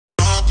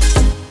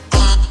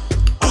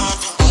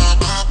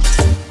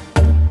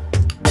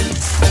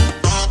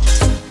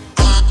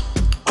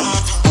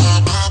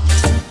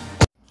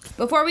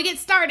Before we get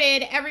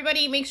started,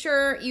 everybody make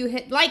sure you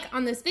hit like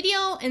on this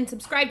video and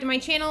subscribe to my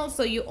channel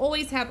so you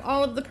always have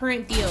all of the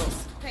current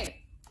deals.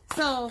 Okay,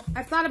 so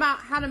I've thought about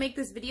how to make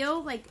this video,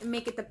 like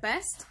make it the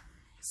best,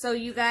 so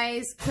you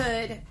guys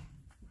could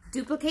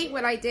duplicate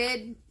what I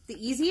did the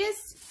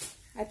easiest.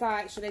 I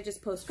thought, should I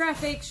just post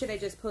graphics? Should I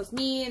just post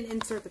me and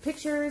insert the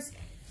pictures?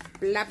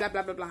 Blah, blah,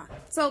 blah, blah, blah.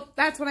 So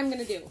that's what I'm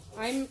going to do.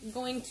 I'm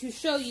going to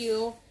show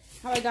you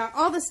how I got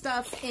all the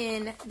stuff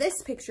in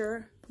this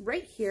picture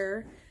right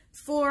here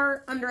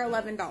for under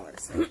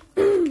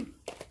 $11.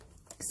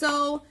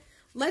 So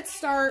let's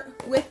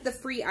start with the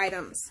free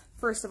items,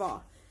 first of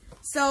all.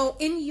 So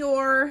in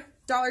your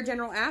Dollar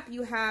General app,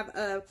 you have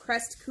a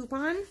Crest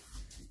coupon,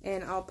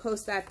 and I'll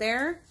post that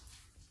there.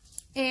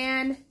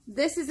 And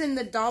this is in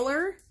the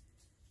dollar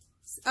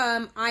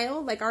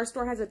aisle. Like our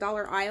store has a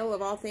dollar aisle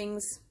of all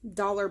things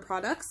dollar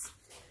products.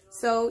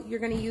 So you're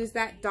going to use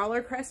that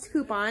Dollar Crest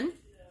coupon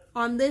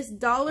on this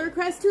Dollar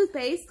Crest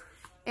toothpaste,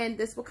 and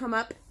this will come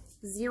up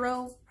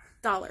 $0.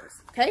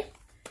 Okay,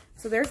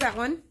 so there's that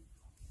one.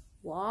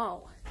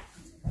 Wow,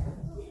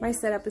 my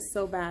setup is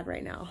so bad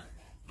right now.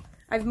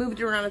 I've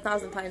moved it around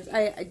 1,000 times.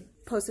 I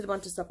posted a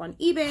bunch of stuff on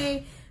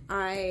eBay.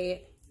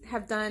 I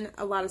have done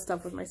a lot of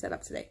stuff with my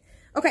setup today.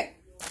 Okay,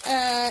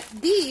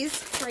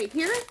 these right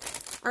here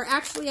are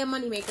actually a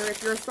moneymaker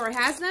if your store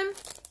has them.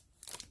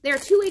 They're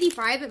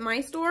 $2.85 at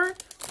my store,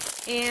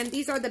 and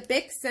these are the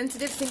Bic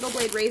Sensitive Single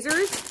Blade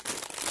Razors,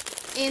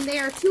 and they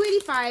are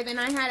 $2.85,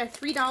 and I had a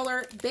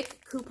 $3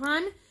 Bic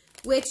coupon,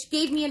 which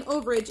gave me an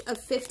overage of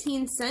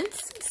 15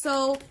 cents.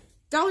 So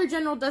Dollar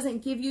General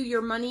doesn't give you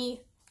your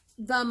money,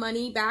 the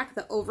money back,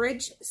 the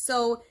overage.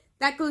 So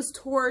that goes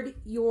toward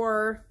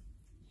your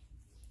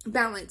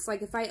balance.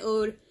 Like if I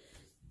owed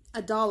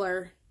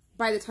 $1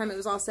 by the time it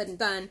was all said and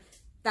done,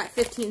 that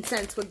 15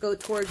 cents would go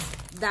towards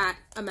that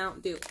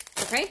amount due.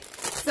 Okay,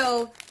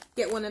 so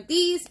get one of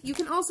these. You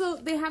can also,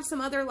 they have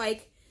some other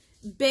like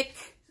Bic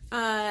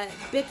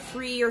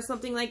free or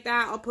something like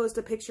that. I'll post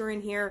a picture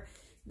in here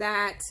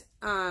that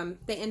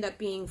they end up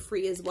being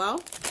free as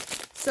well.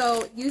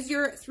 So use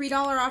your $3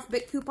 off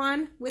Bic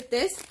coupon with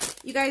this.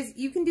 You guys,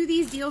 you can do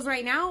these deals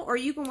right now, or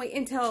you can wait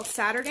until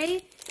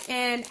Saturday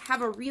and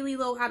have a really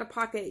low out of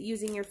pocket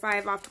using your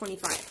 5 off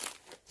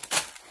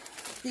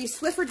 25. These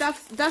Swiffer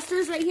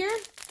dusters right here,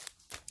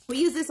 we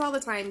use this all the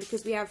time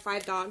because we have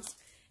 5 dogs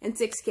and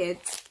 6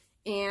 kids,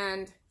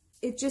 and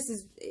it just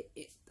is,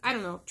 I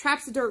don't know,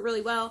 traps the dirt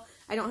really well.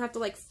 I don't have to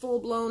like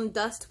full-blown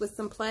dust with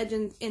some Pledge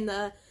in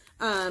the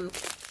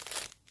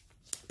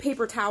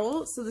paper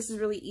towel, so this is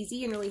really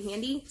easy and really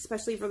handy,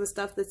 especially for the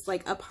stuff that's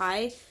like up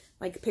high,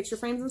 like picture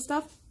frames and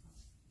stuff.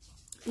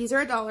 These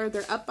are $1.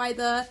 They're up by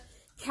the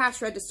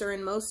cash register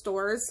in most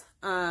stores,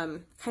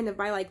 kind of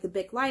by like the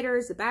Bic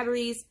lighters, the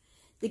batteries,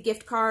 the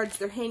gift cards.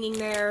 They're hanging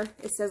there.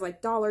 It says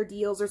like dollar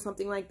deals or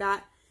something like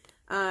that.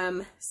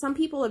 Some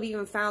people have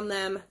even found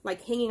them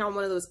like hanging on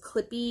one of those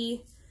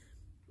clippy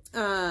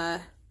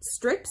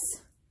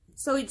strips.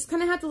 So you just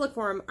kind of have to look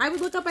for them. I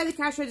would look up by the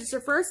cash register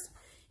first.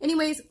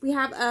 Anyways, we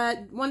have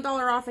a $1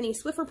 off any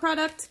Swiffer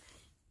product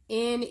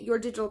in your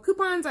digital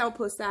coupons. I'll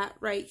post that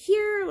right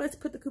here. Let's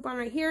put the coupon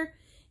right here.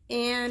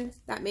 And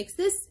that makes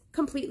this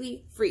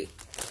completely free.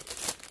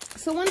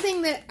 So one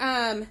thing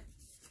that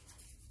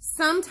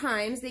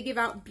sometimes they give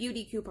out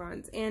beauty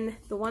coupons. And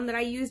the one that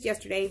I used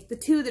yesterday, the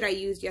 2 that I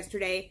used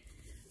yesterday,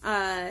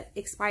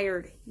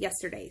 expired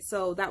yesterday.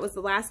 So that was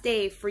the last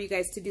day for you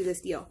guys to do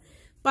this deal.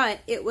 But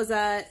it was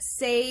a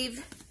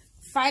save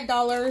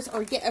 $5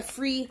 or get a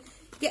free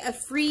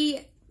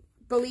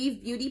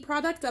Believe Beauty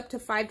product up to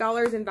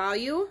 $5 in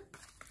value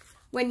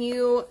when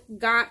you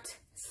got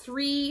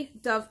 3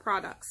 Dove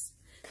products.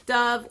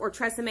 Dove or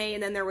Tresemme,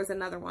 and then there was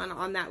another one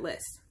on that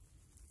list.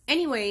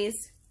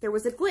 Anyways, there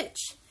was a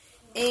glitch,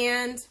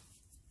 and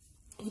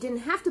you didn't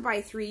have to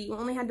buy 3, you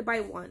only had to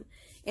buy 1.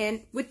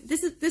 And with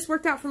this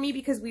worked out for me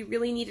because we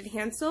really needed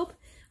hand soap.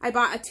 I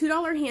bought a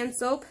 $2 hand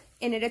soap,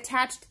 and it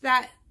attached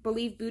that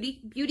Believe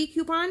Beauty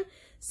coupon,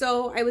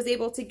 so I was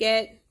able to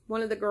get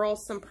one of the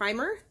girls some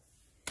primer,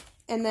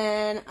 and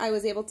then I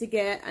was able to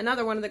get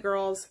another one of the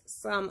girls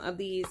some of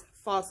these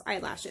false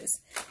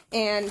eyelashes.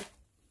 And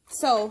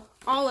so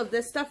all of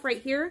this stuff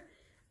right here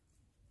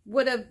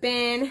would have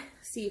been,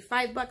 see,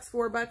 $5,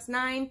 $4,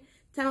 9,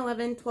 10,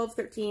 11, 12,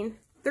 13,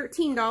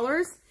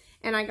 $13,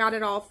 and I got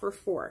it all for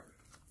 $4.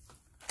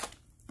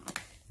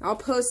 I'll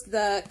post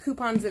the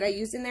coupons that I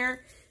used in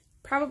there.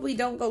 Probably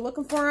don't go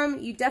looking for them.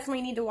 You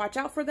definitely need to watch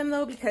out for them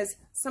though, because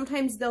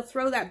sometimes they'll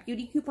throw that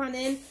beauty coupon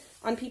in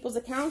on people's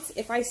accounts.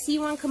 If I see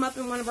one come up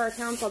in one of our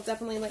accounts, I'll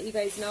definitely let you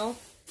guys know.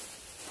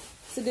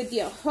 It's a good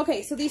deal.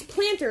 Okay, so these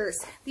planters,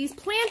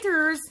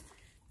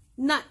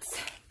 nuts,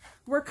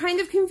 were kind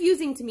of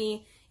confusing to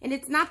me. And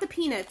it's not the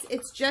peanuts,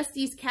 it's just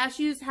these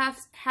cashews,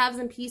 halves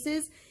and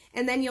pieces.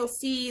 And then you'll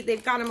see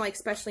they've got them like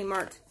specially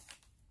marked.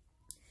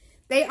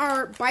 They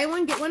are buy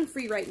one, get one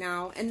free right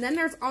now. And then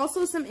there's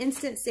also some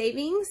instant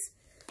savings.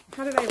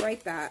 How did I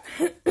write that?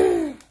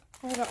 I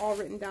have it all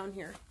written down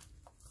here.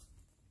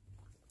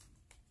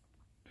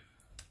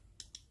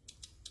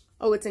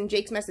 Oh, it's in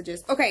Jake's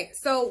messages. Okay,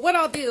 so what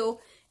I'll do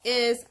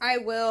is I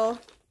will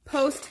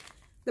post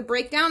the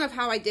breakdown of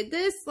how I did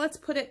this. Let's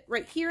put it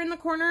right here in the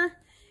corner.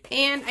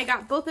 And I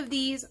got both of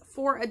these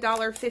for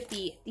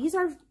 $1.50. These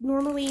are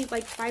normally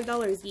like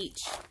 $5 each.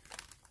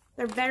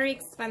 They're very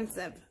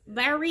expensive.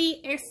 Very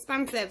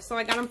expensive. So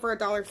I got them for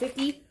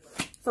 $1.50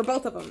 for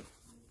both of them.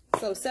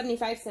 So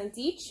 75 cents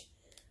each.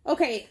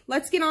 Okay,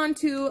 let's get on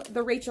to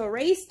the Rachael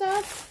Ray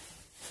stuff.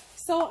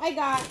 So I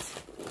got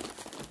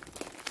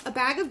a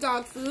bag of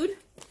dog food,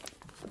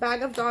 a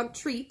bag of dog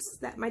treats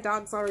that my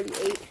dogs already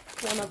ate,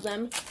 one of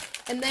them,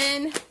 and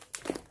then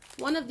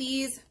one of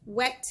these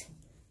wet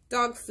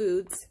dog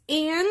foods.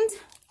 And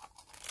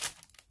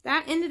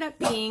that ended up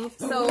being,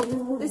 so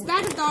this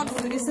bag of dog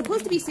food is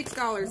supposed to be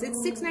 $6.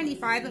 It's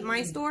 $6.95 at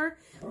my store,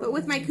 but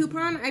with my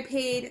coupon, I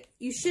paid,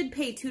 you should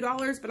pay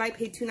 $2, but I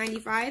paid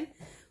 $2.95.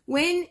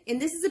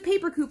 And this is a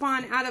paper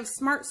coupon out of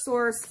Smart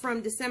Source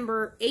from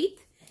December 8th.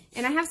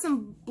 And I have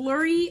some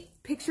blurry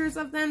pictures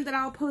of them that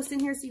I'll post in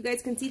here so you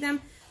guys can see them.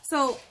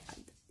 So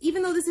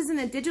even though this isn't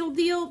a digital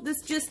deal,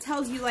 this just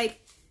tells you, like,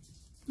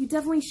 you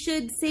definitely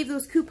should save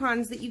those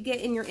coupons that you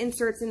get in your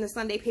inserts in the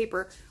Sunday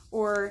paper,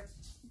 or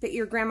that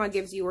your grandma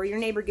gives you or your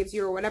neighbor gives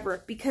you or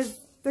whatever, because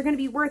they're going to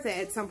be worth it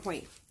at some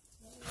point.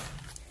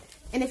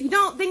 And if you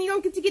don't, then you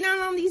don't get to get out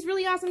on these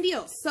really awesome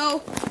deals.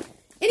 So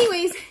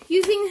anyways,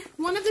 using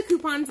one of the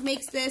coupons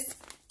makes this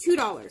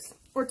 $2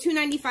 or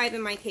 $2.95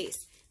 in my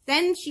case.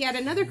 Then she had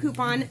another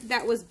coupon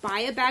that was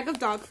buy a bag of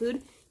dog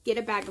food, get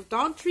a bag of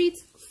dog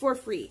treats for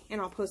free. And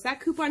I'll post that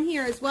coupon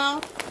here as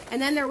well.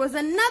 And then there was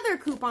another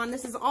coupon.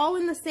 This is all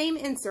in the same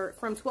insert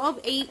from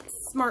 12/8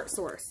 Smart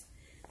Source.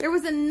 There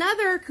was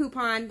another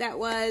coupon that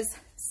was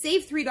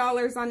save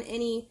 $3 on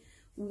any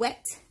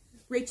wet,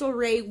 Rachael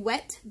Ray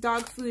wet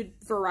dog food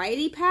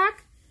variety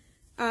pack.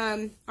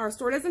 Our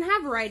store doesn't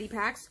have variety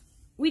packs.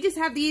 We just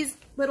have these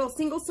little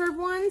single serve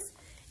ones.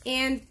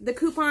 And the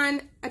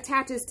coupon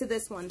attaches to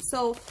this one.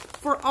 So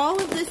for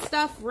all of this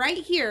stuff right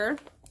here,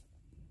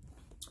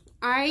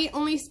 I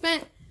only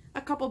spent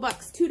a couple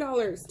bucks, $2.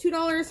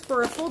 $2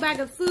 for a full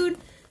bag of food,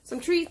 some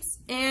treats,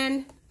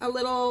 and a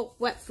little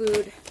wet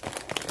food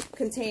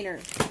container.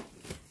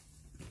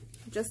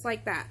 Just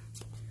like that.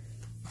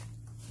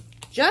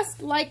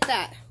 Just like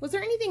that. Was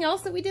there anything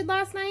else that we did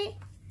last night?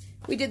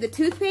 We did the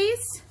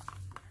toothpaste,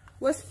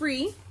 was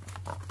free.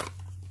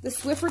 The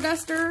Swiffer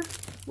duster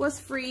was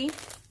free.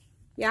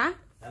 Yeah?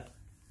 Yep.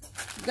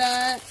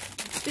 The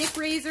Bic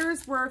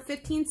razors were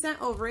 15-cent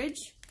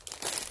overage,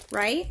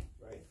 right?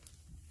 Right.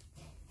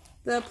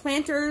 The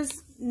Planters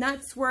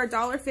nuts were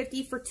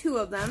 $1.50 for 2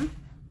 of them.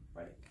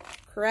 Right.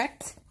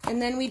 Correct.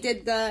 And then we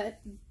did the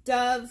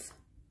Dove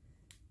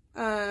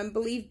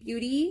Believe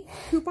Beauty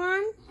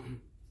coupon.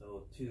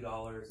 So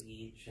 $2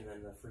 each, and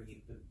then the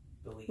free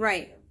Believe.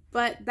 Right.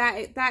 But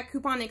that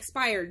coupon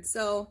expired,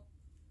 so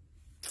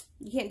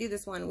you can't do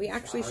this one. We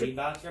actually Sorry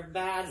about your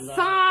bad luck.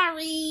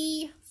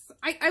 Sorry.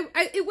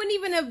 It wouldn't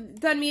even have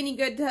done me any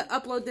good to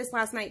upload this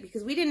last night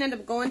because we didn't end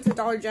up going to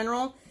Dollar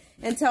General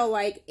until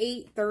like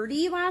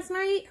 8:30 last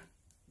night.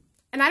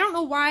 And I don't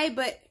know why,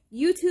 but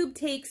YouTube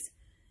takes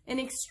an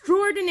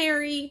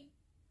extraordinary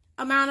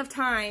amount of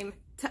time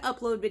to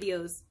upload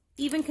videos.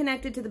 Even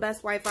connected to the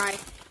best Wi-Fi,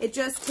 it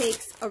just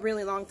takes a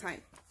really long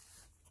time.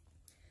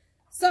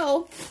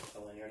 So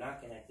when you're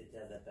not connected to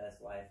the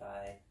best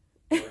Wi-Fi,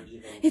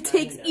 it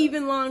takes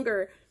even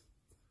longer.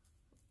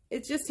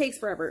 It just takes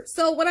forever.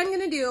 So what I'm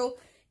going to do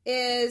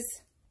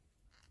is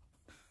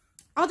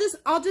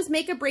I'll just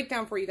make a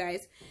breakdown for you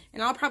guys,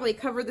 and I'll probably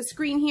cover the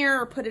screen here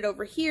or put it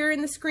over here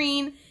in the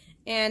screen,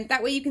 and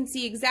that way you can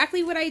see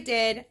exactly what I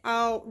did.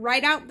 I'll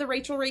write out the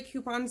Rachael Ray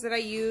coupons that I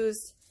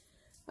used.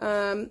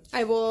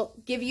 I will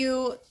give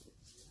you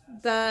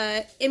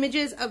the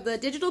images of the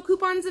digital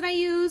coupons that I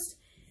used.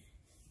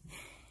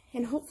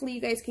 And hopefully you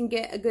guys can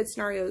get a good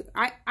scenario.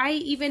 I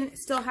even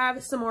still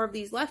have some more of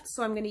these left,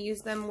 so I'm going to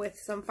use them with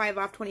some 5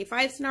 off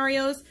 25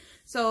 scenarios.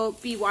 So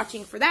be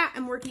watching for that.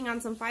 I'm working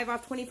on some 5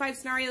 off 25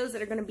 scenarios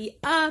that are going to be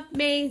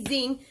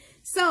amazing.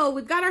 So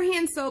we've got our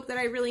hand soap that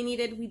I really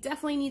needed. We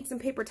definitely need some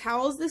paper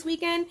towels this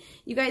weekend.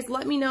 You guys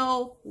let me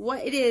know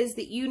what it is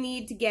that you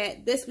need to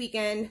get this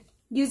weekend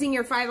using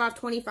your 5 off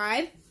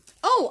 25.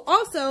 Oh,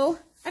 also,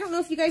 I don't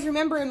know if you guys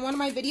remember in one of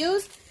my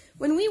videos,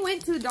 when we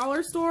went to the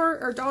dollar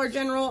store or Dollar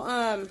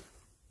General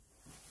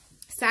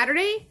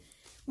Saturday,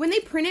 when they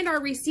printed our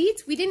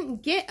receipts, we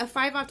didn't get a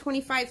 5 off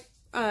 25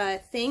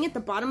 thing at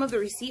the bottom of the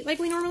receipt like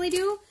we normally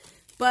do.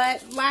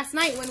 But last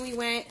night when we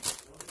went,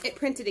 it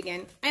printed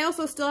again. I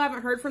also still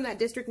haven't heard from that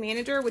district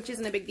manager, which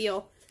isn't a big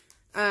deal.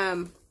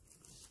 I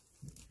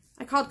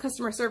called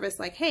customer service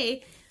like,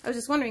 hey, I was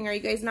just wondering, are you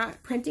guys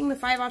not printing the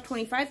 5 off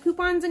 25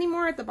 coupons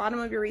anymore at the bottom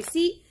of your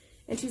receipt?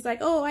 And she's like,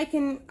 oh, I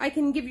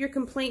can give your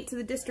complaint to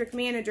the district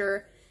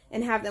manager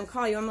and have them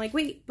call you. I'm like,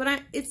 wait,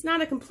 but it's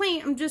not a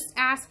complaint. I'm just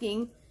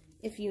asking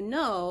if you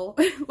know.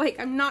 Like,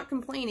 I'm not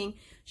complaining.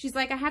 She's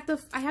like, I have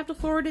to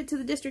forward it to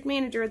the district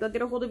manager. They'll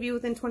get a hold of you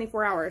within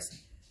 24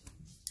 hours.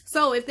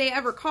 So if they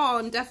ever call,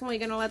 I'm definitely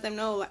going to let them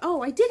know, like,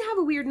 oh, I did have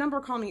a weird number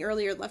call me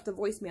earlier, left a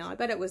voicemail. I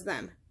bet it was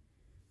them.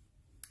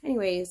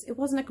 Anyways, it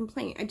wasn't a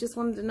complaint. I just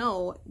wanted to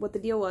know what the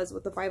deal was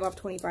with the 5 off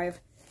 25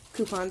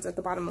 coupons at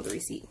the bottom of the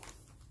receipt.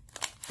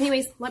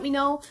 Anyways, let me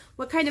know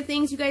what kind of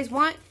things you guys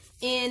want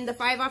in the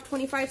 5 off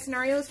 25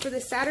 scenarios for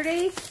this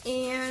Saturday,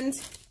 and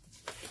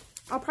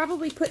I'll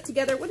probably put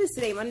together, what is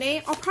today,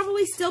 Monday? I'll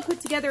probably still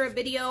put together a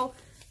video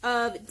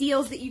of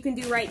deals that you can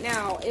do right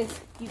now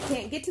if you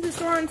can't get to the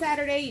store on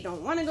Saturday, you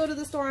don't want to go to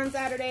the store on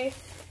Saturday,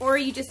 or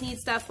you just need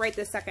stuff right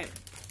this second.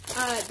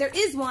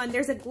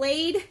 There's a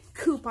Glade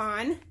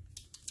coupon.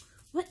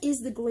 What is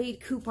the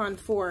Glade coupon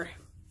for?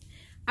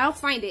 I'll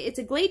find it. It's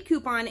a Glade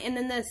coupon, and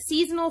then the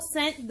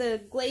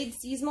Glade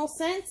seasonal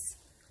scents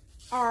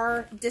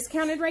are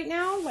discounted right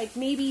now, like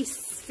maybe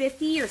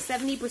 50 or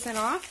 70%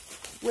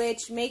 off,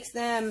 which makes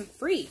them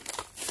free.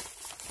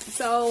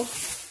 So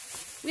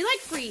we like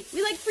free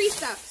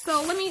stuff.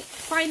 So let me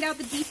find out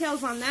the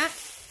details on that,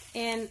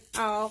 and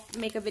I'll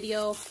make a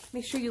video.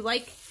 Make sure you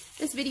like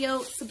this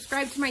video,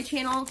 subscribe to my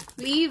channel,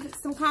 leave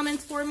some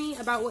comments for me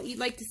about what you'd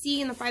like to see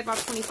in the 5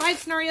 off 25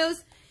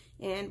 scenarios,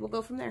 and we'll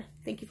go from there.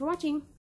 Thank you for watching.